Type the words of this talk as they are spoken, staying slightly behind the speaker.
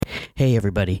Hey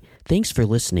everybody, thanks for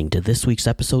listening to this week's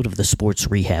episode of the Sports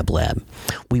Rehab Lab.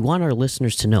 We want our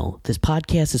listeners to know this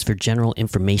podcast is for general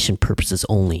information purposes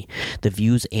only. The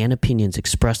views and opinions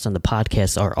expressed on the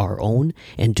podcast are our own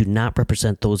and do not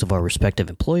represent those of our respective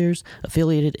employers,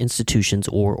 affiliated institutions,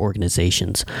 or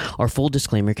organizations. Our full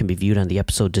disclaimer can be viewed on the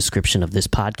episode description of this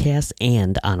podcast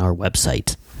and on our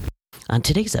website. On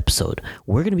today's episode,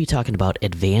 we're going to be talking about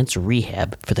advanced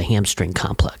rehab for the hamstring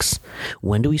complex.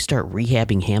 When do we start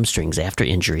rehabbing hamstrings after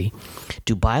injury?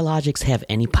 Do biologics have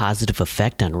any positive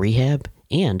effect on rehab?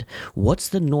 And what's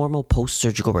the normal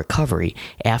post-surgical recovery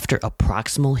after a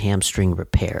proximal hamstring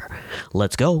repair?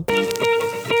 Let's go.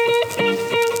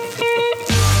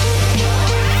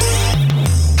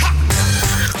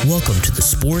 Welcome to the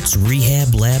Sports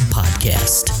Rehab Lab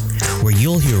podcast, where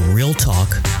you'll hear real talk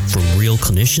from real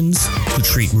clinicians who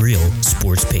treat real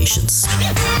sports patients.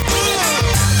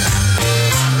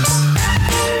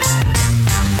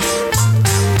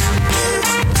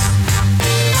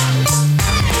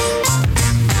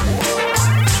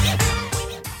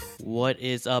 What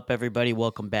is up, everybody?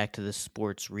 Welcome back to the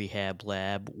Sports Rehab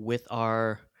Lab with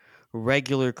our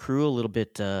regular crew, a little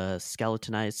bit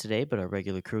skeletonized today, but our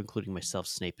regular crew, including myself,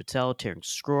 Snake Patel, Terrence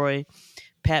Scroy,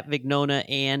 Pat Vignona,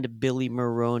 and Billy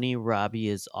Maroney. Robbie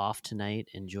is off tonight,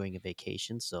 enjoying a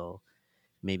vacation, so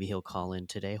maybe he'll call in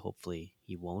today. Hopefully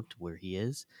he won't, where he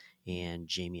is. And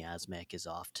Jamie Osmack is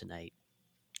off tonight.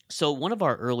 So one of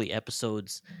our early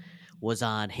episodes was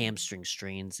on hamstring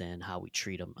strains and how we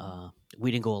treat them.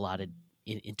 We didn't go a lot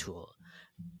into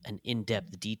an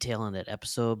in-depth detail on that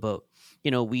episode, but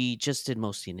we just did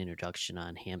mostly an introduction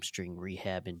on hamstring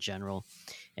rehab in general,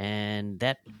 and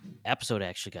that episode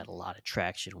actually got a lot of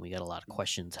traction. We got a lot of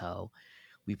questions how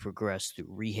we progressed through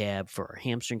rehab for our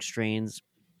hamstring strains,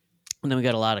 and then we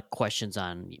got a lot of questions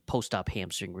on post-op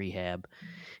hamstring rehab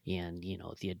and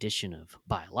the addition of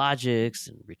biologics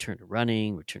and return to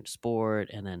running, return to sport.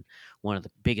 And then one of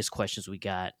the biggest questions we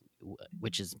got,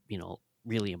 which is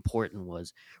really important,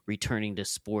 was returning to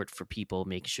sport for people,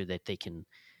 making sure that they can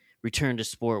return to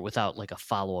sport without like a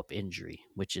follow-up injury,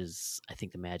 which is, I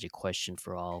think, the magic question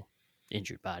for all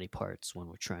injured body parts when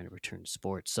we're trying to return to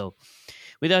sport. So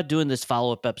without doing this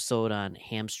follow-up episode on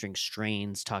hamstring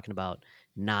strains, talking about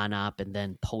non-op and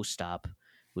then post-op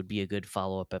would be a good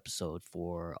follow-up episode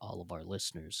for all of our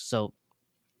listeners. So,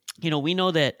 we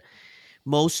know that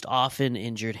most often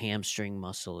injured hamstring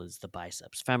muscle is the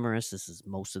biceps femoris. This is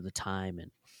most of the time.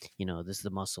 And, this is the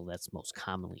muscle that's most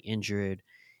commonly injured.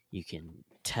 You can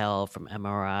tell from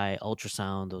MRI,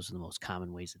 ultrasound. Those are the most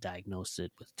common ways to diagnose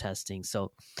it with testing.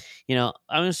 So, I'm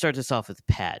going to start this off with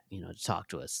Pat, to talk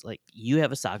to us. Like, you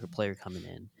have a soccer player coming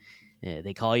in.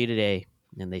 They call you today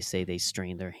and they say they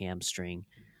strained their hamstring.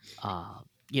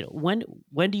 When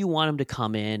do you want them to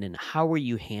come in, and how are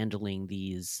you handling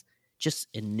these just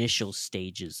initial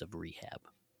stages of rehab?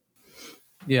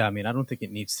 Yeah, I mean, I don't think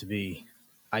it needs to be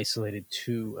isolated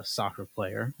to a soccer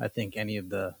player. I think any of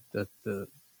the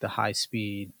high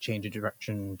speed, change of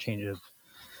direction, change of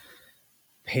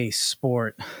pace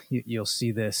sport, you'll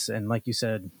see this. And like you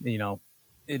said,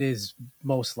 it is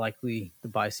most likely the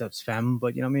biceps fem,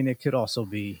 but it could also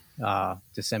be the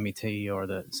semi-T or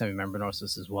the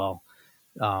semimembranosus as well.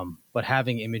 But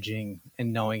having imaging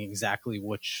and knowing exactly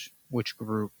which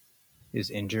group is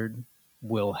injured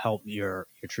will help your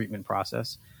treatment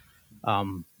process.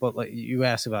 But like you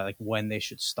asked about like when they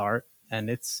should start, and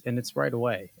it's right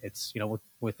away. It's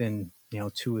within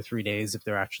 2 or 3 days if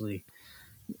they're actually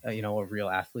a real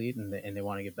athlete and they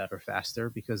want to get better faster,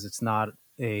 because it's not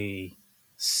a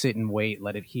sit and wait,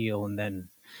 let it heal, and then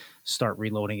start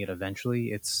reloading it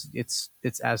eventually. It's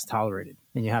as tolerated,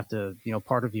 and you have to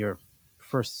part of your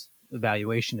first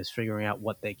evaluation is figuring out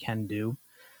what they can do,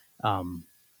 and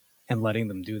letting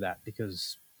them do that,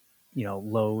 because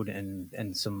load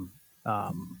and some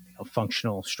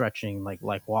functional stretching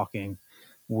like walking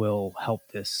will help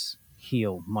this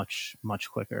heal much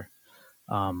quicker.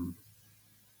 But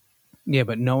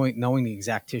knowing the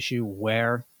exact tissue,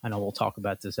 where, I know we'll talk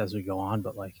about this as we go on,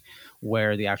 but like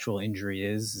where the actual injury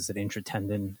is it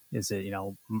intratendon? Is it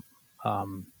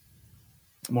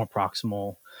more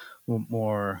proximal,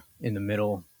 more in the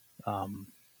middle?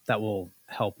 That will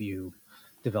help you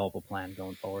develop a plan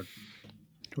going forward.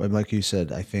 Like you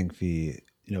said, I think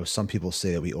some people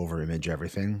say that we over-image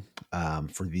everything.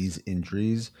 For these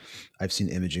injuries, I've seen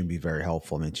imaging be very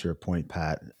helpful. I mean, to your point,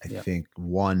 Pat, I think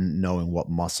one, knowing what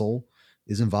muscle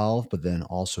is involved, but then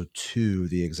also two,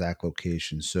 the exact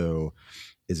location. So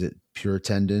is it pure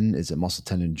tendon? Is it muscle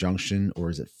tendon junction,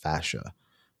 or is it fascia?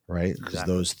 Right? Because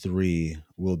Exactly. those three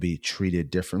will be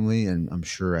treated differently, and I'm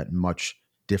sure at much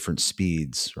different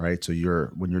speeds, right? So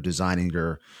when you're designing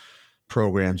your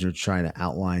programs, you're trying to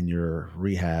outline your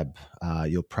rehab,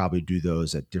 you'll probably do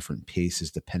those at different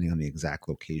paces depending on the exact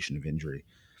location of injury.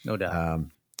 No doubt.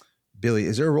 Billy,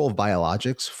 is there a role of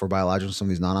biologics in some of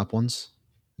these non-op ones?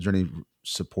 Is there any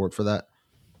support for that?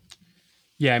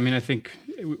 Yeah, I mean, I think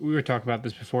we were talking about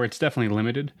this before. It's definitely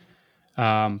limited.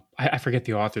 I forget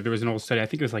the author. There was an old study. I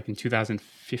think it was like in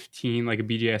 2015, like a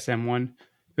BJSM one.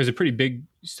 It was a pretty big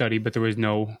study, but there was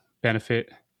no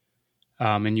benefit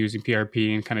in using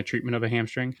PRP and kind of treatment of a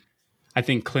hamstring. I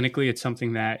think clinically it's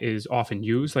something that is often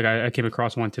used. Like I came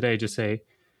across one today, just a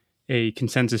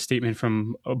consensus statement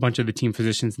from a bunch of the team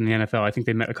physicians in the NFL. I think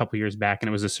they met a couple years back, and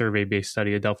it was a survey-based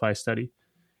study, a Delphi study,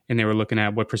 and they were looking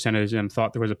at what percentage of them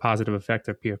thought there was a positive effect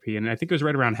of PRP, and I think it was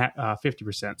right around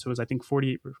 50%. So it was, I think,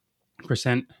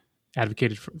 48%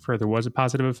 advocated for there was a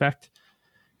positive effect,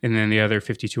 and then the other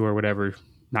 52 or whatever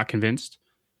not convinced.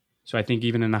 So I think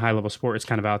even in a high-level sport, it's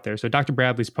kind of out there. So Dr.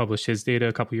 Bradley's published his data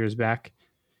a couple years back,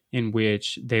 in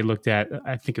which they looked at,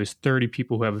 I think it was 30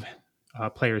 people who have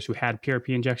players who had PRP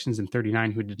injections and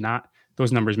 39 who did not.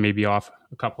 Those numbers may be off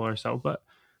a couple or so, but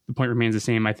the point remains the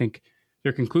same. I think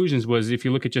their conclusions was, if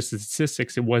you look at just the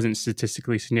statistics, it wasn't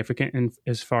statistically significant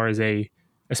as far as a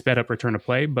sped up return to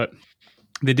play, but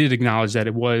they did acknowledge that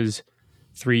it was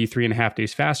 3.5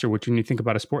 days faster, which when you think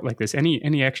about a sport like this,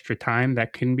 any extra time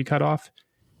that can be cut off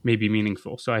may be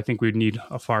meaningful. So I think we'd need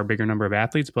a far bigger number of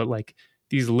athletes, but like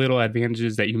these little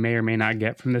advantages that you may or may not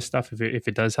get from this stuff, if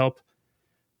it does help,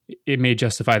 it may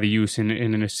justify the use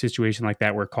in a situation like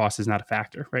that where cost is not a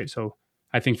factor, right? So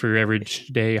I think for your average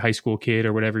day high school kid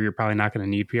or whatever, you're probably not going to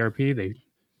need PRP.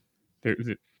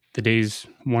 The days,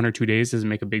 1 or 2 days doesn't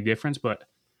make a big difference, but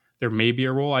there may be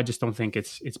a role. I just don't think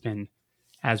it's been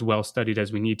as well studied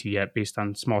as we need to yet, based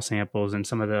on small samples and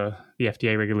some of the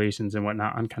FDA regulations and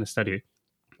whatnot on kind of study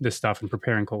this stuff and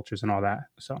preparing cultures and all that.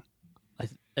 So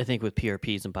I think with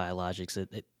PRPs and biologics,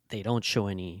 they don't show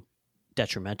any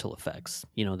detrimental effects.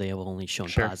 They have only shown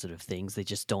positive things. They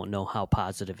just don't know how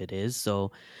positive it is.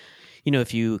 So,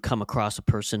 if you come across a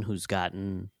person who's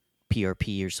gotten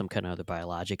PRP or some kind of other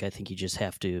biologic, I think you just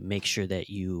have to make sure that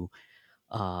you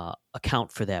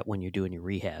account for that when you're doing your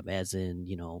rehab, as in,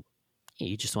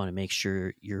 you just want to make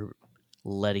sure you're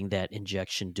letting that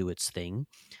injection do its thing.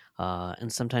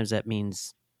 And sometimes that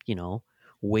means,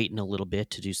 waiting a little bit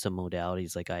to do some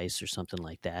modalities like ice or something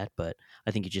like that. But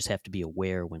I think you just have to be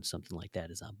aware when something like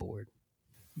that is on board.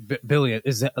 Billy,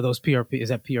 is that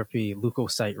PRP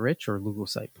leukocyte rich or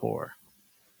leukocyte poor?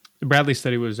 The Bradley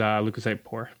study was leukocyte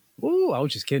poor. Ooh, I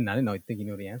was just kidding. I didn't think you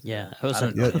knew the answer. Yeah.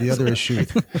 The other issue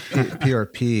with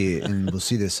PRP, and we'll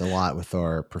see this a lot with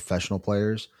our professional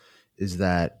players, is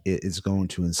that it is going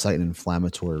to incite an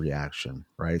inflammatory reaction,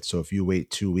 right? So if you wait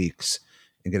 2 weeks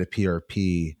and get a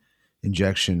PRP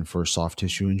injection for a soft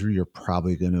tissue injury, you're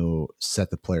probably going to set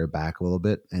the player back a little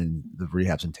bit, and the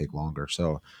rehab's going to take longer.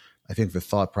 So I think the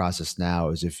thought process now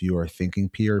is, if you are thinking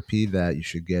PRP, that you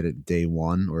should get it day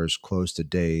one or as close to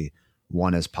day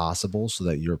one as possible, so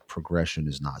that your progression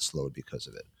is not slowed because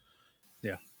of it.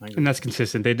 Yeah. And that's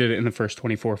consistent. They did it in the first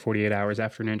 24, 48 hours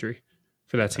after an injury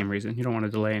for that same reason. You don't want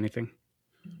to delay anything.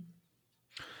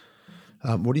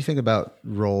 What do you think about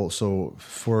role? So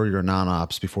for your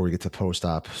non-ops, before we get to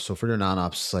post-op, so for your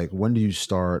non-ops, like, when do you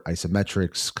start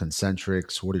isometrics,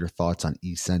 concentrics? What are your thoughts on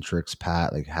eccentrics,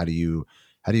 Pat? Like, how do you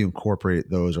incorporate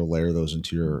those or layer those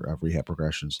into your rehab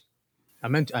progressions? I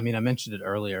mentioned it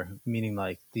earlier, meaning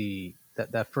like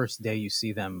that first day you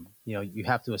see them, you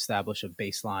have to establish a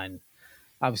baseline.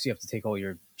 Obviously, you have to take all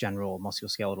your general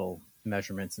musculoskeletal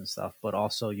measurements and stuff, but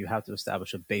also you have to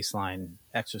establish a baseline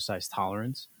exercise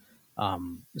tolerance.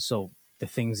 So the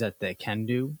things that they can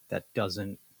do that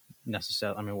doesn't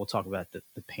necessarily, we'll talk about the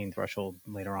pain threshold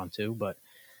later on too, but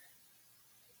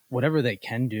whatever they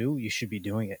can do, you should be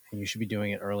doing it, and you should be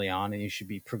doing it early on, and you should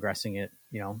be progressing it,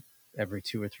 every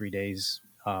 2 or 3 days,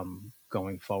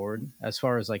 going forward. As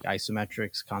far as like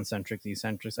isometrics, concentrics,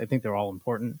 eccentrics, I think they're all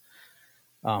important.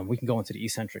 We can go into the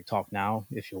eccentric talk now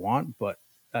if you want, but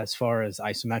as far as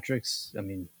isometrics,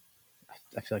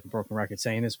 I feel like a broken record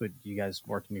saying this, but you guys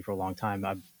worked with me for a long time.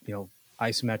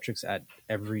 Isometrics at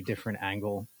every different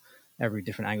angle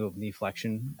of knee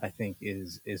flexion, I think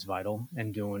is vital,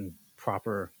 and doing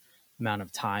proper amount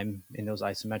of time in those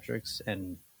isometrics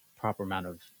and proper amount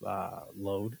of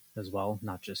load as well,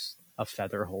 not just a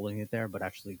feather holding it there, but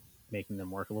actually making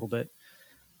them work a little bit,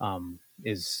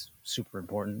 is super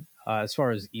important. As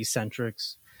far as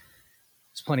eccentrics,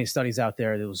 there's plenty of studies out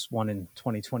there. There was one in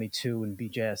 2022 in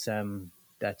BJSM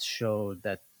that showed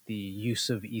that the use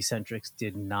of eccentrics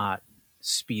did not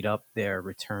speed up their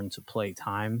return to play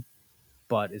time,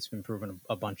 but it's been proven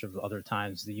a bunch of other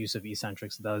times the use of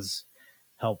eccentrics does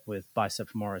help with bicep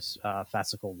femoris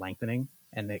fascicle lengthening,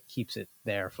 and it keeps it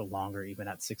there for longer, even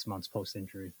at 6 months post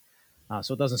injury.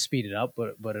 So it doesn't speed it up,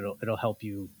 but it'll help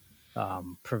you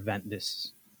prevent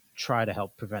this. Try to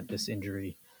help prevent this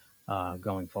injury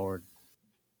going forward.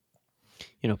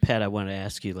 Pat, I wanted to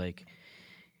ask you, like,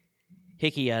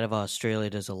 Hickey out of Australia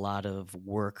does a lot of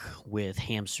work with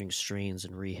hamstring strains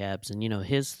and rehabs, and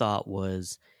his thought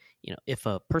was, if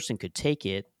a person could take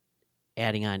it,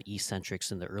 adding on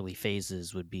eccentrics in the early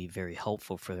phases would be very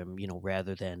helpful for them,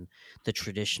 rather than the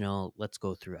traditional, let's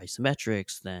go through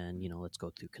isometrics, then, let's go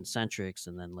through concentrics,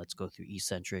 and then let's go through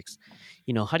eccentrics.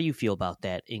 How do you feel about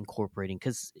that incorporating?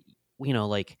 Because,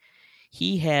 like,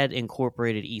 he had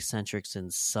incorporated eccentrics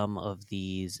in some of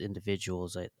these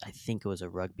individuals. I think it was a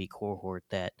rugby cohort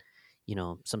that,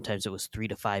 sometimes it was 3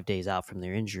 to 5 days out from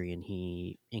their injury, and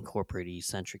he incorporated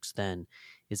eccentrics then.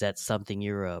 Is that something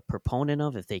you're a proponent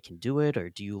of if they can do it, or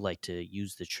do you like to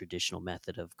use the traditional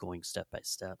method of going step by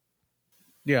step?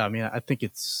 Yeah, I mean, I think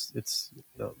it's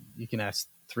you can ask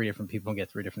 3 different people and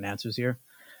get 3 different answers here.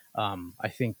 I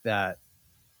think that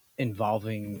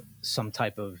involving some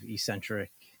type of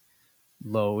eccentric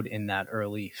load in that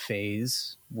early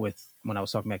phase, with when I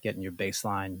was talking about getting your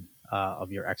baseline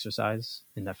of your exercise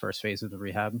in that first phase of the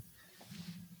rehab,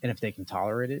 and if they can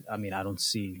tolerate it, I mean, I don't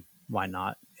see why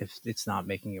not. If it's not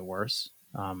making it worse,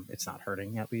 it's not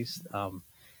hurting at least.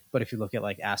 But if you look at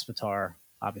like Aspetar,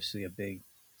 obviously a big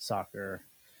soccer.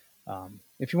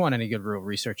 If you want any good real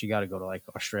research, you got to go to like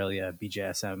Australia,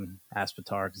 BJSM,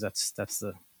 Aspetar, because that's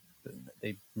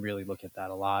they really look at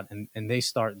that a lot, and they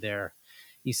start their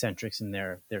eccentrics in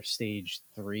their stage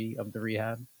 3 of the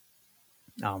rehab,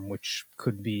 which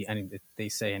could be they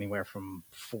say anywhere from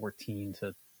 14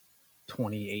 to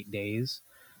 28 days.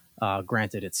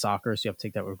 Granted, it's soccer, so you have to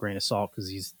take that with a grain of salt,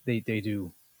 because they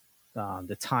do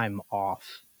the time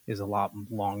off is a lot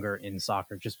longer in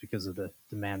soccer just because of the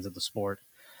demands of the sport.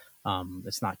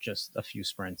 It's not just a few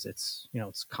sprints; it's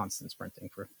constant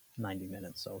sprinting for 90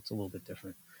 minutes, so it's a little bit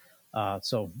different.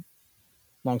 So,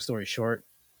 long story short,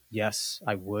 yes,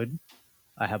 I would.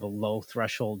 I have a low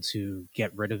threshold to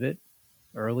get rid of it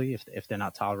early if they're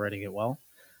not tolerating it well,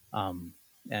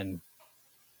 and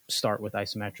start with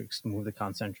isometrics, move the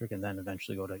concentric, and then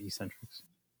eventually go to eccentrics.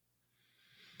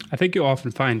 I think you'll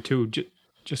often find too,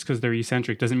 just because they're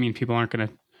eccentric doesn't mean people aren't going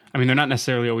to. I mean, they're not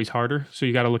necessarily always harder, so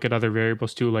you got to look at other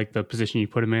variables too, like the position you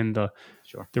put them in, the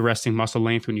resting muscle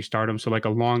length when you start them. So, like a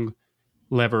long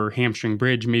lever hamstring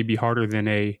bridge may be harder than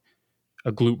a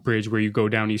glute bridge where you go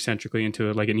down eccentrically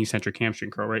into like an eccentric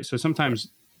hamstring curl, right? So sometimes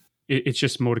it's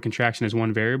just mode of contraction is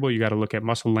one variable. You got to look at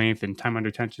muscle length and time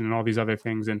under tension and all these other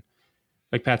things. And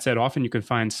like Pat said, often you can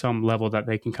find some level that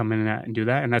they can come in at and do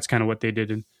that. And that's kind of what they did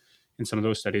in some of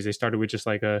those studies. They started with just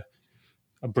like a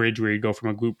bridge where you go from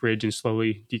a glute bridge and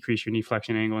slowly decrease your knee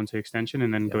flexion angle into extension,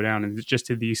 and then go down and just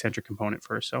to the eccentric component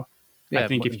first. So I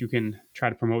think if you can try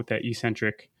to promote that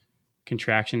eccentric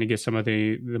contraction to get some of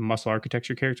the muscle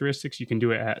architecture characteristics, you can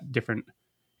do it at different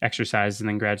exercises and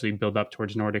then gradually build up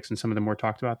towards Nordics and some of the more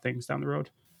talked about things down the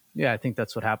road. Yeah, I think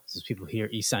that's what happens is people hear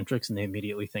eccentrics and they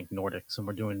immediately think Nordics, and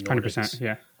we're doing Nordics. 100%,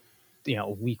 yeah.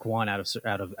 Week 1 out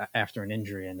of after an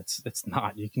injury, and it's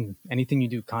not. You can anything you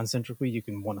do concentrically, you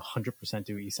can 100%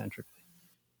 do eccentrically.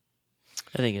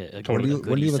 I think when do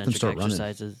you let them start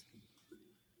exercises.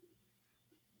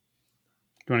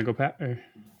 Do you want to go, Pat? Or?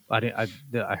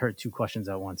 I heard 2 questions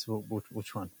at once.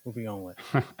 Which one? What are we going with?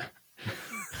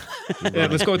 Yeah,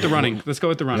 let's go with the running. Yeah, let's go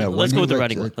with the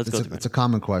running. It's a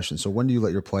common question. So when do you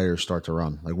let your players start to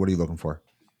run? Like, what are you looking for?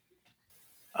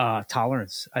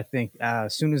 Tolerance. I think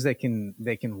as soon as they can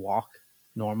walk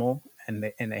normal, and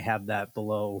they have that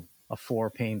below a 4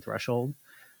 pain threshold.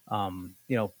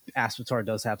 Aspetar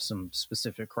does have some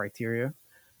specific criteria,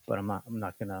 but I'm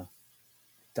not gonna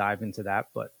dive into that.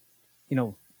 But if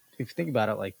you think about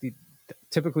it, like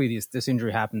typically this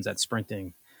injury happens at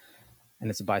sprinting, and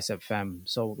it's a bicep fem.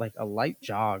 So like a light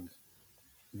jog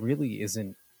really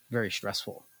isn't very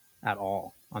stressful at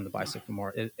all on the bicep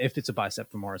femoris, if it's a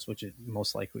bicep femoris, which it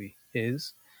most likely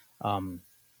is.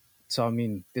 So, I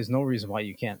mean, there's no reason why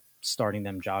you can't starting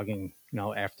them jogging,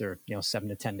 after, 7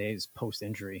 to 10 days post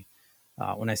injury.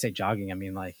 When I say jogging, I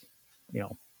mean like,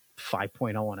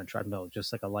 5.0 on a treadmill,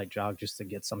 just like a light jog, just to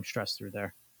get some stress through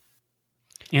there.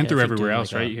 And through everywhere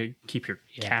else, right? You keep your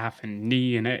calf and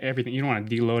knee and everything. You don't want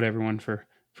to deload everyone for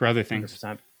other things.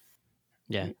 100%.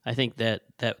 Yeah, I think that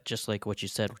just like what you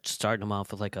said, starting them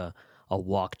off with like a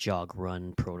walk, jog,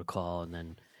 run protocol, and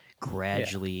then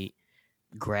gradually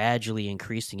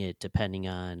increasing it depending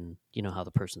on how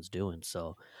the person's doing.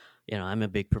 So, I'm a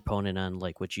big proponent on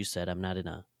like what you said. I'm not in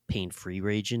a pain-free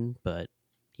region, but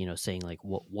saying like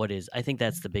what is. I think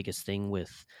that's the biggest thing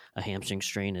with a hamstring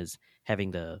strain is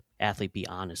having the athlete be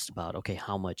honest about, okay,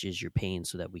 how much is your pain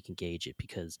so that we can gauge it,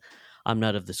 because I'm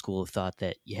not of the school of thought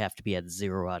that you have to be at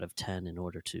 0 out of 10 in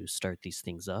order to start these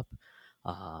things up.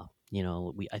 I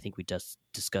think we just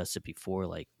discussed it before,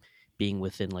 like being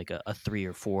within like a 3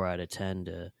 or 4 out of 10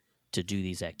 to do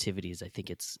these activities. I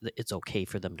think it's okay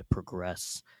for them to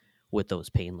progress with those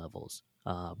pain levels.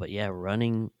 But yeah,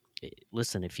 running,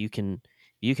 listen, if you can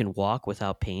walk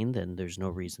without pain, then there's no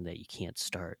reason that you can't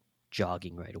start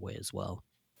jogging right away as well.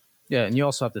 Yeah, and you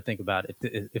also have to think about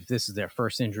if this is their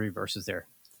first injury versus their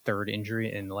third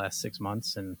injury in the last 6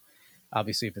 months, and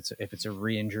obviously if it's a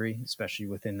re-injury, especially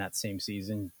within that same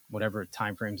season, whatever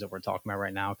timeframes that we're talking about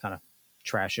right now, kind of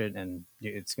trash it, and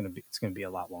it's gonna be a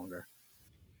lot longer.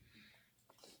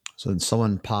 So then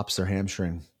someone pops their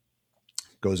hamstring,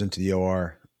 goes into the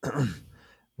OR.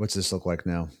 What's this look like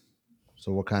now?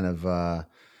 So what kind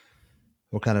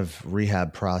of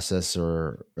rehab process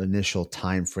or initial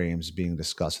timeframes being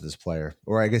discussed with this player?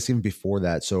 Or I guess even before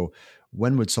that. So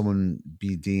when would someone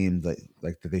be deemed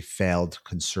like that they failed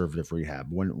conservative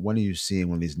rehab? When are you seeing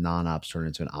when these non-ops turn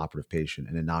into an operative patient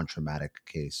in a non-traumatic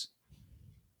case?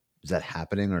 Is that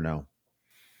happening or no?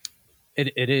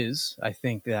 It is. I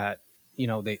think that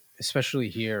they, especially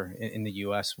here in the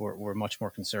U.S., we're much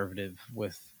more conservative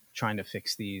with trying to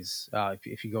fix these.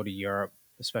 If you go to Europe,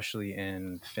 especially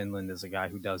in Finland, there's a guy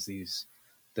who does the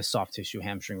soft tissue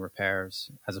hamstring repairs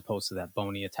as opposed to that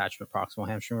bony attachment proximal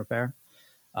hamstring repair.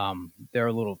 They're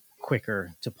a little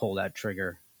quicker to pull that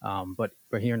trigger. But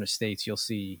here in the States, you'll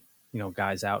see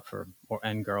guys out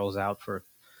and girls out for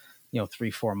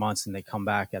 3-4 months, and they come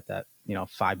back at that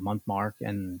 5-month mark,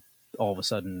 and all of a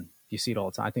sudden you see it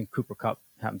all the time. I think Cooper Kupp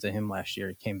happened to him last year.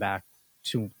 He came back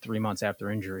 2-3 months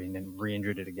after injury and then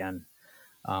re-injured it again.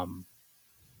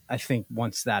 I think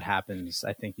once that happens,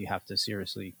 I think you have to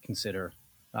seriously consider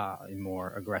a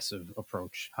more aggressive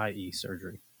approach, i.e.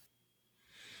 surgery.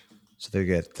 So they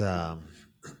get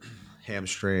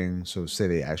hamstring. So say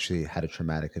they actually had a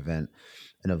traumatic event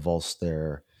and avulsed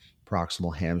their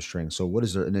proximal hamstring. So what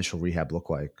does their initial rehab look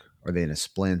like? Are they in a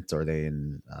splint? Are they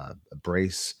in a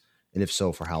brace? And if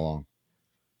so, for how long?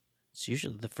 It's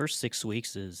usually the first 6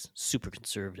 weeks is super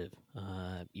conservative.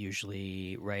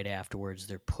 Usually right afterwards,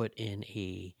 they're put in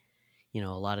a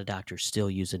lot of doctors still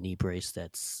use a knee brace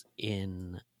that's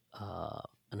in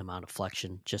an amount of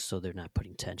flexion, just so they're not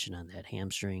putting tension on that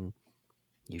hamstring.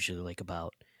 Usually like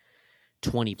about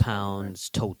 20 pounds,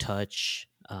 toe touch,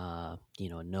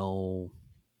 no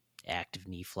active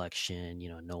knee flexion,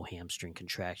 no hamstring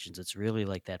contractions. It's really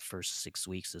like that first 6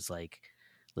 weeks is like,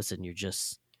 listen, you're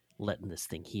just letting this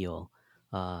thing heal.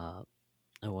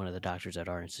 And one of the doctors at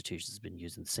our institution has been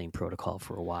using the same protocol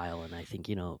for a while. And I think,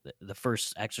 the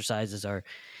first exercises are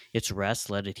it's rest,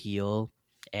 let it heal,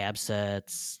 ab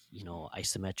sets,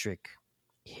 isometric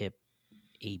hip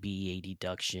AB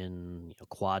adduction,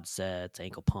 quad sets,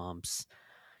 ankle pumps,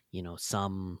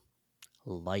 some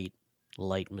light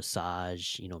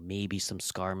massage, maybe some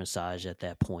scar massage at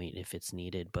that point if it's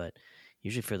needed. But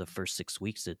usually for the first 6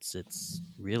 weeks, it's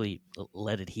really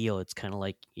let it heal. It's kind of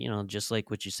like, just like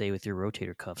what you say with your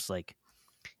rotator cuffs, like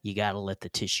you got to let the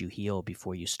tissue heal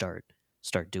before you start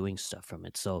doing stuff from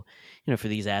it. So, for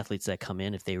these athletes that come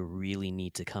in, if they really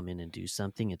need to come in and do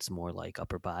something, it's more like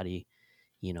upper body,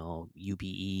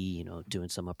 UBE, doing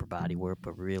some upper body work,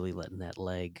 but really letting that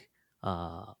leg,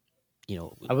 I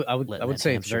would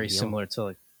say it's very similar to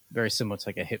like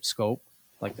a hip scope,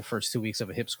 like the first 2 weeks of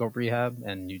a hip scope rehab,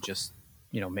 and you just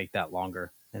make that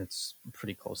longer, and it's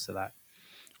pretty close to that.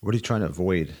 What are you trying to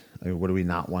avoid? I mean, what do we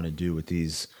not want to do with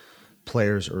these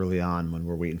players early on when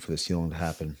we're waiting for this healing to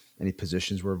happen? Any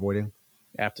positions we're avoiding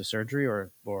after surgery or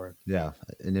yeah,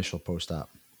 initial post-op?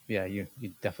 Yeah, you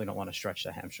definitely don't want to stretch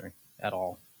the hamstring at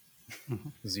all.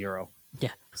 0.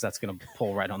 Yeah, because that's going to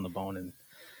pull right on the bone, and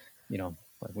like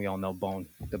we all know,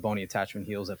 the bony attachment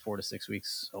heals at 4 to 6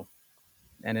 weeks. So,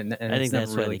 and I think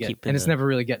that's really it's never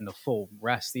really getting the full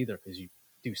rest either, because you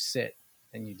do sit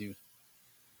and you do,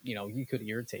 you could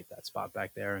irritate that spot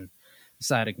back there, and the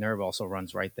sciatic nerve also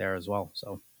runs right there as well.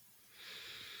 So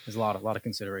there's a lot of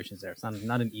considerations there. It's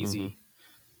not an easy,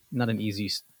 1,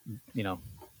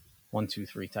 2,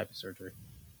 3 type of surgery.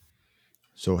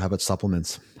 So how about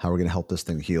supplements? How are we going to help this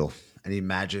thing heal? Any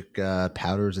magic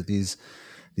powders that these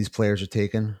players are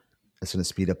taking that's going to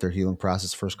speed up their healing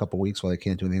process the first couple of weeks while they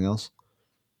can't do anything else?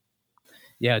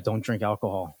 Yeah, don't drink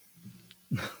alcohol.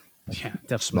 Yeah,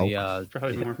 definitely.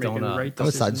 Probably more making the right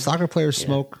decision. Soccer players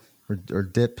smoke or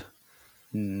dip,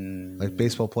 like like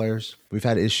baseball players. We've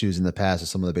had issues in the past with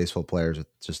some of the baseball players with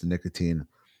just the nicotine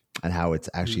and how it's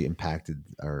actually impacted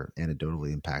or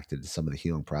anecdotally impacted some of the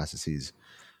healing processes.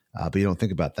 But you don't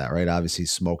think about that, right? Obviously,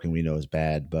 smoking we know is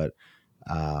bad, but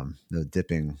the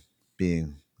dipping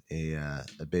being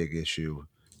a big issue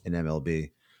in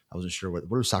MLB. I wasn't sure what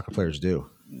do soccer players do?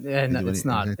 And They do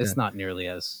anything like it's that? not nearly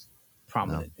as No.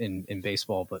 prominent in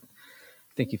baseball, but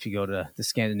I think if you go to the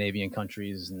Scandinavian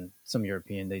countries and some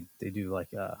European, they do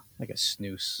like a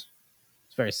snooze.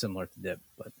 It's very similar to dip,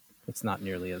 but it's not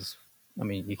nearly as. I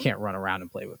mean, you can't run around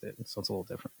and play with it, so it's a little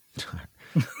different.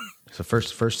 So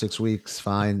first 6 weeks,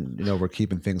 fine. We're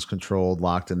keeping things controlled,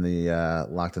 locked in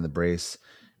the brace.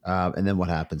 And then what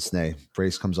happens, Snay?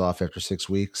 Brace comes off after 6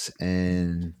 weeks,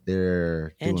 and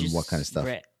they're And doing what kind of just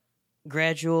stuff?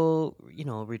 gradual,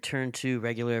 return to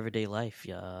regular everyday life.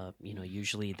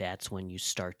 Usually that's when you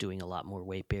start doing a lot more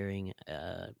weight bearing.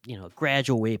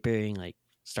 Gradual weight bearing, like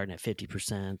starting at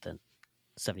 50%, then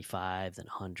 75, then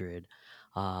 100.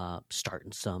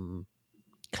 Starting some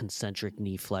concentric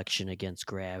knee flexion against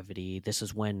gravity. This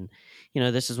is when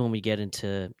we get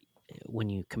into, when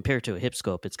you compare it to a hip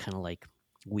scope, it's kind of like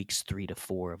weeks 3 to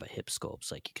 4 of a hip scope.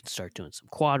 It's like you can start doing some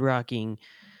quad rocking,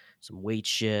 some weight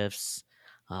shifts,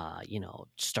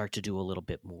 start to do a little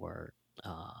bit more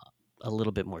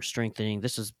strengthening.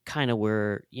 This is kind of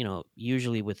where,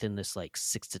 usually within this like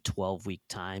 6 to 12 week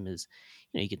time is,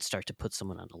 you can start to put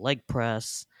someone on a leg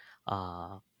press,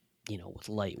 with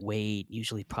light weight,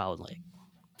 usually probably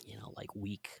like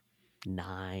week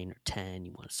 9 or 10,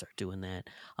 you want to start doing that.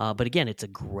 But again, it's a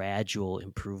gradual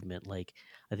improvement. Like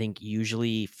I think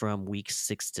usually from week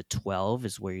 6 to 12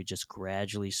 is where you're just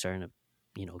gradually starting to,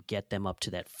 get them up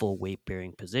to that full weight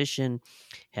bearing position,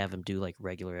 have them do like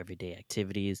regular everyday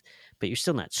activities, but you're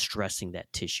still not stressing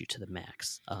that tissue to the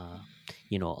max. A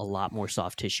lot more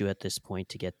soft tissue at this point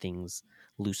to get things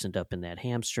loosened up in that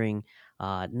hamstring.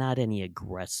 Not any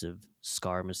aggressive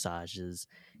scar massages.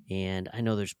 And I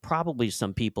know there's probably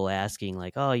some people asking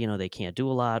like, oh, they can't do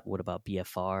a lot. What about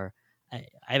BFR?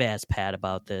 I've asked Pat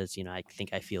about this. I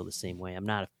think I feel the same way. I'm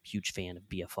not a huge fan of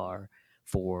BFR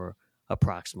for a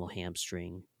proximal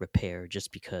hamstring repair,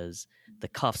 just because the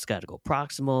cuff's got to go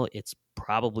proximal. It's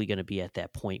probably going to be at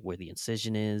that point where the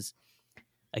incision is.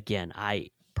 Again, I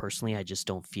just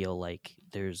don't feel like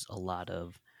there's a lot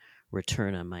of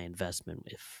return on my investment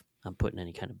if I'm putting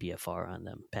any kind of BFR on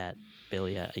them. Pat,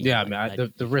 Billy, Yeah, I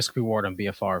mean, the risk reward on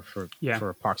BFR for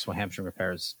proximal hamstring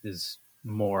repairs is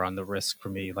more on the risk for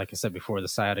me. Like I said before, the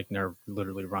sciatic nerve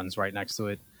literally runs right next to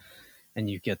it, and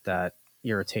you get that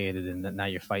irritated, and then now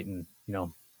you're fighting,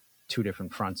 two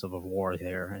different fronts of a war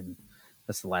there, and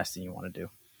that's the last thing you want to do.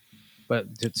 But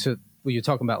when you're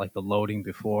talking about like the loading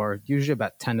before, usually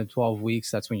about 10 to 12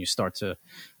 weeks, that's when you start to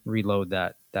reload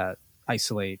that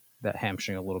isolate that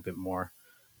hamstring a little bit more.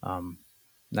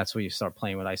 That's where you start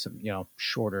playing with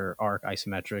shorter arc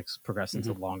isometrics, progressing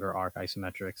to longer arc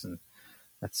isometrics, and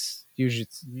that's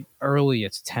usually early.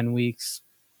 It's 10 weeks.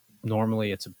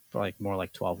 Normally, it's more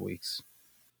like 12 weeks.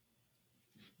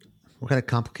 What kind of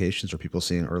complications are people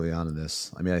seeing early on in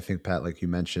this? I mean, I think, Pat, like you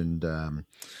mentioned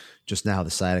just now, the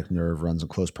sciatic nerve runs in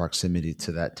close proximity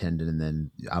to that tendon, and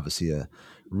then obviously a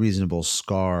reasonable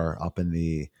scar up in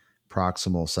the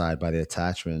proximal side by the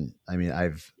attachment. I mean,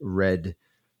 I've read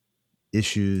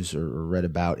issues or read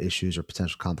about issues or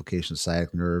potential complications of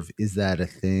sciatic nerve. Is that a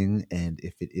thing? And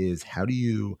if it is, how do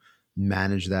you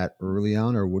manage that early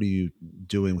on, or what are you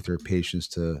doing with your patients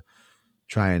to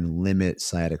try and limit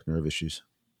sciatic nerve issues?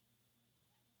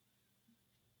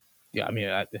 Yeah, I mean,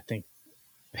 I think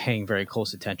paying very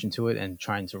close attention to it and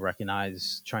trying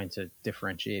to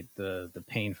differentiate the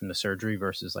pain from the surgery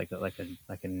versus like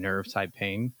a nerve type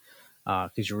pain,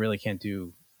 because you really can't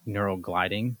do neural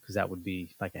gliding, because that would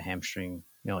be like a hamstring,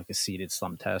 like a seated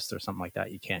slump test or something like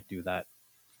that. You can't do that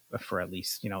for at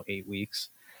least 8 weeks.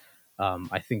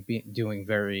 I think doing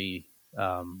very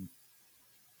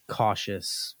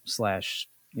cautious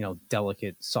 /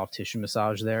 delicate soft tissue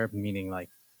massage there, meaning like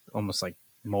almost like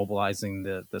mobilizing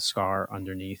the scar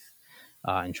underneath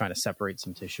and trying to separate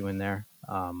some tissue in there,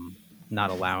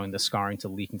 not allowing the scarring to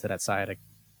leak into that sciatic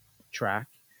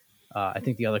tract. I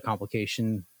think the other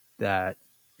complication that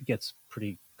gets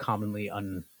pretty commonly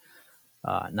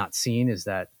not seen is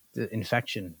that the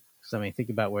infection. Because I mean,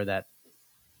 think about where that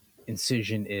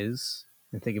incision is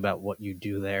and think about what you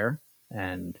do there,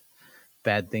 and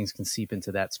bad things can seep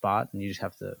into that spot, and you just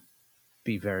have to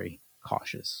be very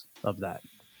cautious of that.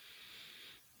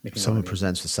 If someone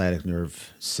presents with sciatic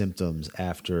nerve symptoms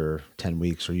after 10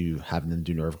 weeks, are you having them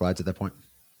do nerve glides at that point?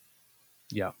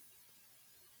 Yeah.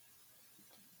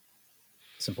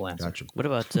 Simple answer. Gotcha.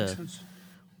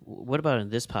 What about in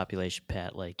this population,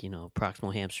 Pat? Like,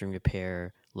 proximal hamstring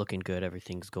repair, looking good,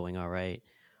 everything's going all right.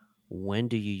 when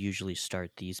do you usually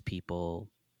start these people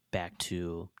back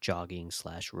to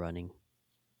jogging/running?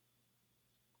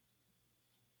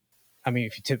 I mean,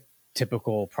 if you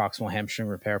typical proximal hamstring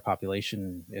repair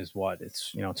population is what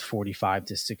it's 45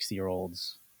 to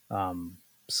 60-year-olds.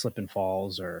 Slip and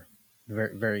falls, or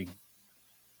very very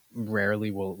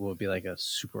rarely will it be like a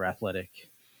super athletic,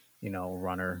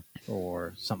 runner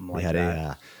or something We like had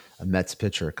that. a Mets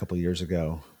pitcher a couple years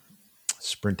ago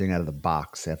sprinting out of the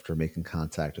box after making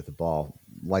contact with the ball,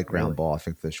 light ground Really? ball. I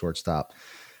think the shortstop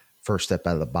first step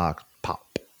out of the box,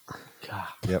 pop. God,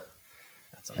 Yep.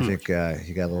 that's I think unfortunate.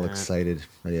 he got a little excited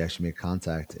when he actually made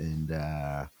contact and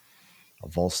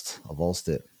avulsed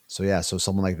it. So yeah, so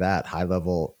someone like that, high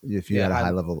level. If you had a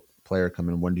high level player come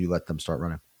in, when do you let them start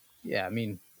running? Yeah, I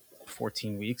mean,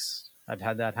 14 weeks. I've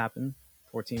had that happen.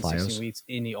 14, 16 Plyos. weeks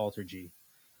in the Alter G.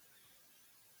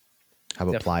 How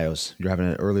about plyos? You're having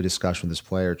an early discussion with this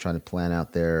player, trying to plan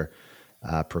out their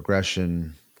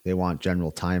progression. They want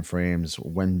general time frames.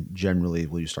 When generally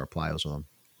will you start plyos with them?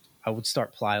 I would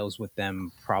start plyos with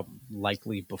them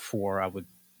likely before I would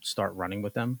start running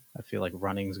with them. I feel like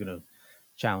running is going to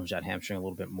challenge that hamstring a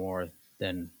little bit more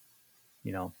than,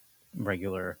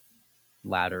 regular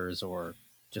ladders or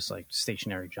just like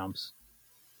stationary jumps.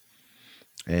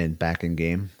 And back in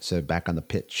game, so back on the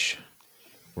pitch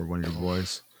for one of your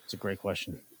boys. It's a great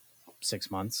question.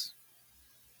 6 months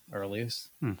earliest.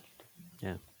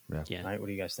 Yeah. Right? What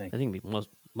do you guys think? I think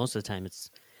most of the time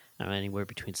it's anywhere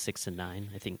between 6 and 9.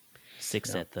 I think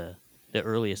 6 at the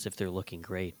earliest if they're looking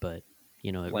great, but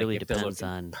it really depends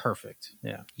on perfect.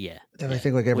 Yeah. Yeah. And I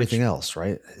think like everything else,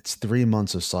 right? It's 3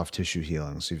 months of soft tissue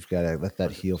healing. So you've got to let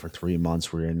that heal for 3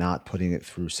 months where you're not putting it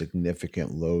through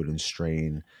significant load and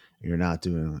strain. You're not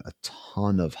doing a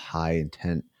ton of high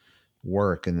intent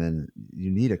work. And then you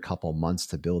need a couple months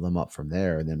to build them up from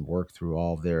there and then work through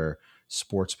all their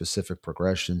sport specific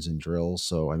progressions and drills.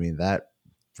 So, I mean, that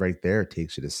right there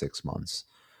takes you to 6 months.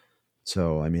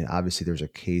 So, I mean, obviously there's a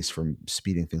case for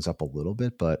speeding things up a little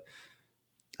bit, but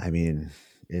I mean,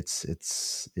 it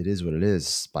is what it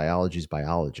is. Biology is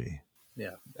biology.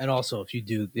 Yeah. And also if you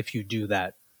do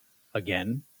that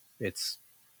again, it's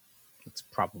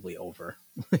probably over.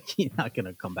 You're not going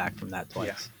to come back from that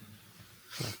twice.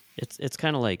 Yeah. It's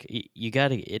kind of like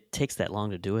it takes that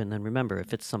long to do it. And then remember,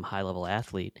 if it's some high level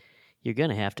athlete, you're going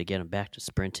to have to get them back to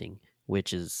sprinting, it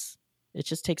just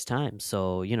takes time.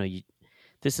 So,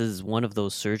 this is one of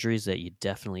those surgeries that you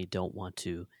definitely don't want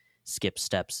to skip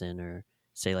steps in or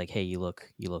say like, hey, you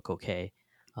look okay.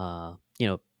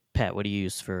 Pat, what do you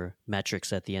use for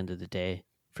metrics at the end of the day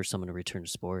for someone to return to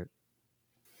sport?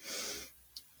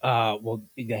 Well,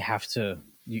 they have to.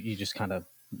 You just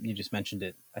mentioned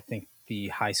it. I think the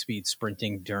high speed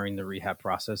sprinting during the rehab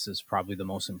process is probably the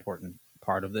most important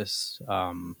part of this.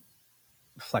 I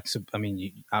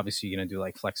mean, obviously you're gonna do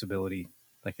like flexibility,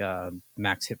 like a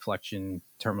max hip flexion,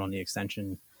 terminal knee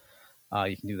extension.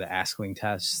 You can do the Askling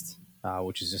test,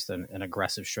 which is just an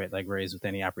aggressive straight leg raise with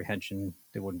any apprehension.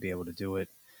 They wouldn't be able to do it.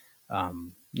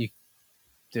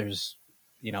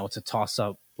 It's a toss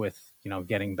up with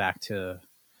getting back to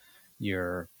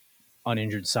your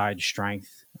uninjured side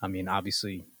strength. I mean,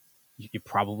 obviously, you're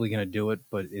probably going to do it,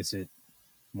 but is it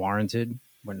warranted?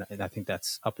 I think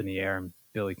that's up in the air, and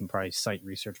Billy can probably cite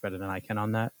research better than I can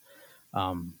on that.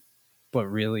 But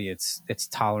really, it's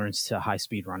tolerance to high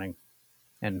speed running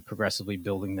and progressively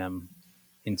building them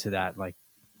into that, like,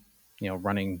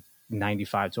 running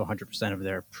 95 to 100% of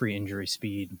their pre-injury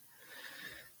speed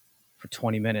for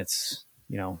 20 minutes,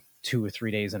 2 or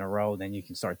 3 days in a row. Then you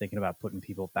can start thinking about putting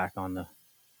people back on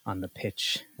the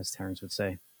pitch, as Terrence would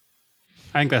say.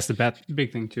 I think that's the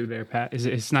big thing too there, Pat, is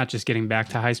it's not just getting back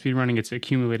to high speed running, it's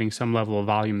accumulating some level of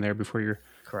volume there before you're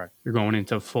going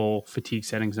into full fatigue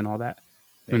settings and all that.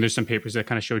 Yeah. I mean, there's some papers that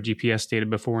kind of show GPS data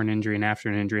before an injury and after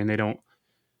an injury, and they don't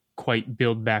quite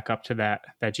build back up to that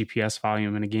GPS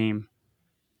volume in a game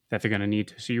that they're going to need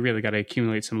to. So you really got to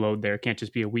accumulate some load there. It can't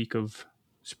just be a week of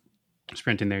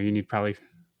sprinting there. You need probably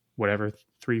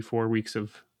 3-4 weeks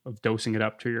of dosing it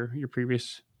up to your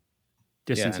previous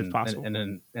distance if possible. And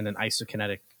then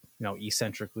isokinetic,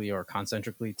 eccentrically or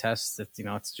concentrically tests.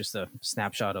 It's just a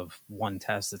snapshot of one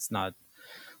test. It's not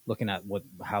looking at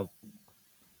how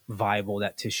viable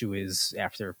that tissue is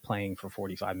after playing for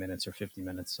 45 minutes or 50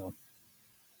 minutes. So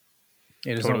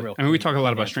it is totally. We talk a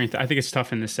lot about strength. I think it's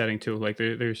tough in this setting too. Like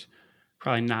there's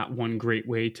probably not one great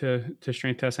way to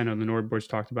strength test. I know the Nord boards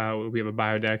talked about, we have a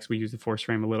Biodex. We use the force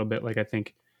frame a little bit. Like I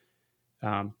think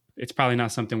it's probably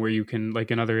not something where you can,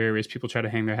 like in other areas, people try to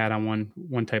hang their hat on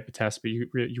one type of test, but you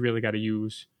really got to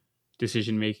use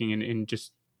decision making and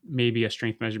just maybe a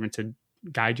strength measurement to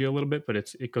guide you a little bit. But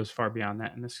it goes far beyond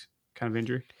that in this kind of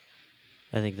injury.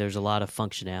 I think there's a lot of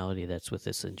functionality that's with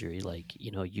this injury. Like,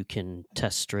 you can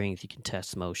test strength, you can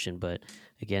test motion, but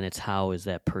again, it's how is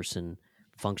that person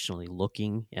functionally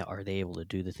looking? Are they able to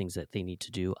do the things that they need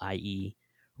to do, i.e.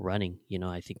 running?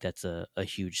 I think that's a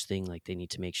huge thing. Like, they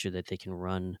need to make sure that they can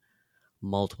run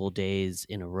multiple days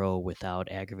in a row without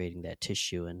aggravating that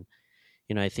tissue. And,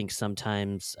 I think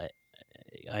sometimes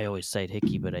I always cite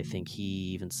Hickey, but I think he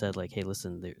even said, like, hey,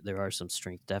 listen, there are some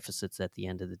strength deficits at the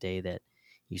end of the day that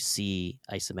you see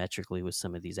isometrically with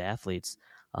some of these athletes,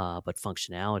 but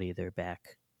functionality, they're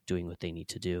back doing what they need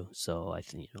to do. So I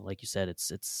think, like you said,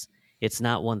 it's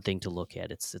not one thing to look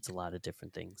at. It's a lot of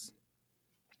different things.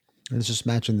 And it's just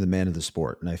matching the demand of the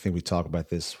sport. And I think we talk about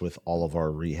this with all of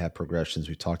our rehab progressions.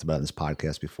 We talked about it in this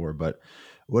podcast before, but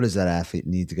what does that athlete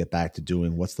need to get back to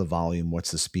doing? What's the volume?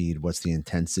 What's the speed? What's the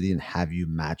intensity? And have you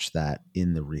matched that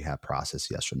in the rehab process?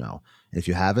 Yes or no? And if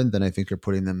you haven't, then I think you're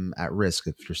putting them at risk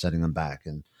if you're setting them back.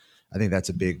 And I think that's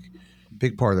a big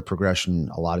part of the progression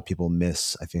a lot of people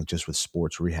miss, I think, just with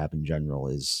sports rehab in general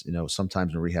is,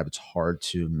 sometimes in rehab, it's hard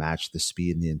to match the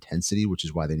speed and the intensity, which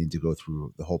is why they need to go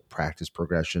through the whole practice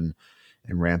progression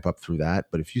and ramp up through that.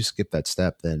 But if you skip that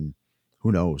step, then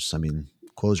who knows? I mean,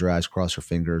 close your eyes, cross your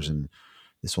fingers, and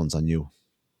this one's on you.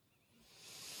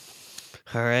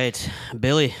 All right,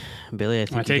 Billy, I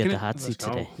think you get the hot seat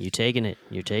today. You're taking it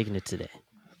today.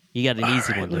 You got an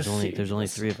easy one. There's only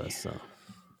three of us, so.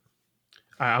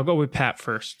 All right, I'll go with Pat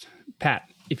first. Pat,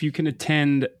 if you can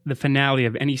attend the finale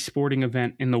of any sporting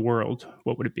event in the world,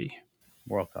 what would it be?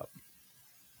 World Cup.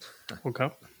 World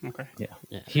Cup? Okay.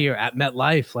 Yeah. Here at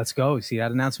MetLife. Let's go. See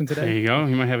that announcement today? There you go.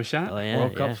 You might have a shot. Oh, yeah,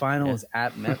 World Cup finals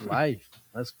at MetLife.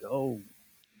 Let's go.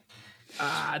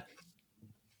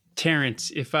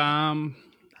 Terrence, if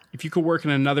you could work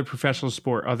in another professional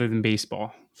sport other than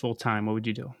baseball full time, what would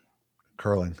you do?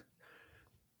 Curling.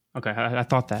 Okay, I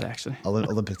thought that actually.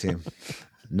 Olympic team.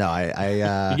 No,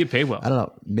 I you get paid well. I don't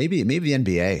know. Maybe the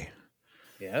NBA.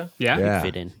 Yeah. Yeah.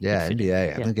 Fit in. Yeah, Fit NBA.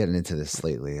 in. I've been getting into this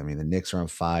lately. I mean, the Knicks are on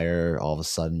fire. All of a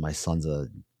sudden, my son's a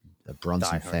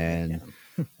Brunson fan.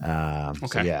 Okay.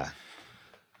 So yeah.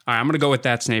 All right, I'm going to go with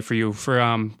that, Snake, for you. For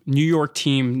next New York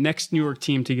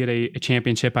team to get a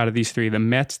championship out of these three, the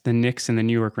Mets, the Knicks, and the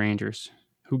New York Rangers.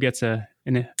 Who gets a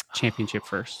championship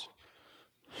first?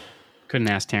 Couldn't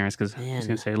ask Terrence because he's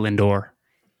going to say Lindor.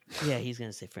 Yeah, he's going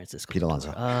to say Francisco. Pete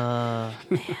Alonso. Man.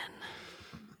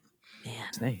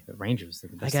 Snake, the Rangers.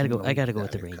 I got to go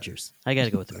with the Rangers.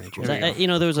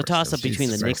 There was a toss-up between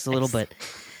the Knicks a little, but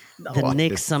the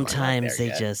Knicks sometimes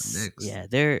they're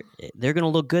going to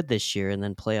look good this year, and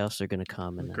then playoffs are going to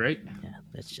come. And great. Yeah,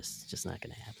 that's just not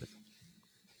going to happen.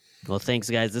 Well, thanks,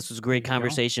 guys. This was a great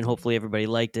conversation. Hopefully everybody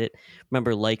liked it.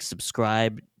 Remember, like,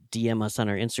 subscribe, DM us on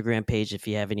our Instagram page if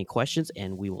you have any questions,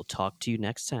 and we will talk to you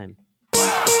next time.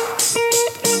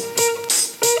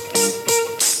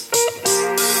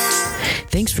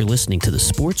 Thanks for listening to the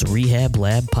Sports Rehab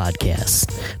Lab podcast.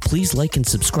 Please like and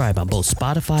subscribe on both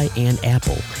Spotify and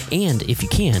Apple. And if you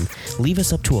can, leave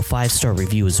us up to a 5-star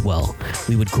review as well.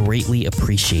 We would greatly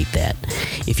appreciate that.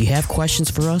 If you have questions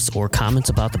for us or comments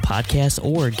about the podcast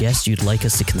or guests you'd like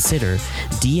us to consider,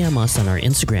 DM us on our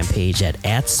Instagram page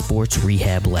at Sports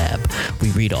Rehab Lab.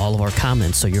 We read all of our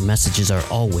comments, so your messages are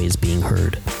always being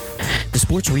heard. The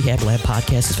Sports Rehab Lab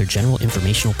podcast is for general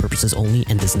informational purposes only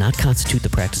and does not constitute the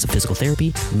practice of physical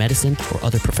therapy, medicine, or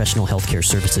other professional healthcare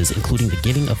services, including the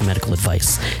giving of medical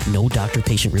advice. No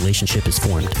doctor-patient relationship is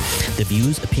formed. The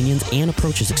views, opinions, and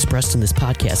approaches expressed in this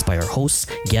podcast by our hosts,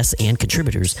 guests, and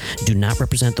contributors do not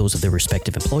represent those of their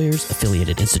respective employers,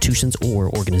 affiliated institutions, or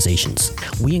organizations.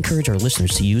 We encourage our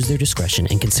listeners to use their discretion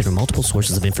and consider multiple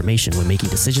sources of information when making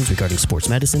decisions regarding sports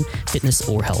medicine, fitness,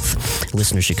 or health.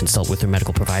 Listeners should consult with their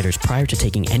medical providers prior to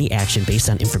taking any action based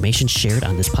on information shared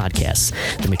on this podcast.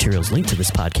 The materials linked to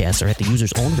this podcast are at the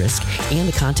user's own risk, and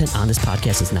the content on this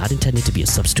podcast is not intended to be a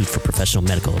substitute for professional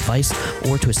medical advice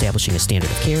or to establishing a standard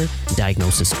of care,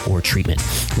 diagnosis, or treatment.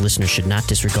 Listeners should not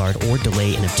disregard or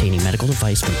delay in obtaining medical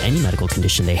advice from any medical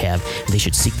condition they have, and they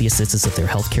should seek the assistance of their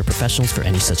healthcare professionals for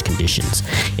any such conditions.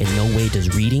 In no way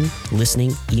does reading,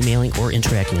 listening, emailing, or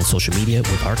interacting on social media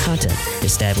with our content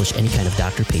establish any kind of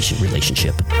doctor-patient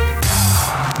relationship.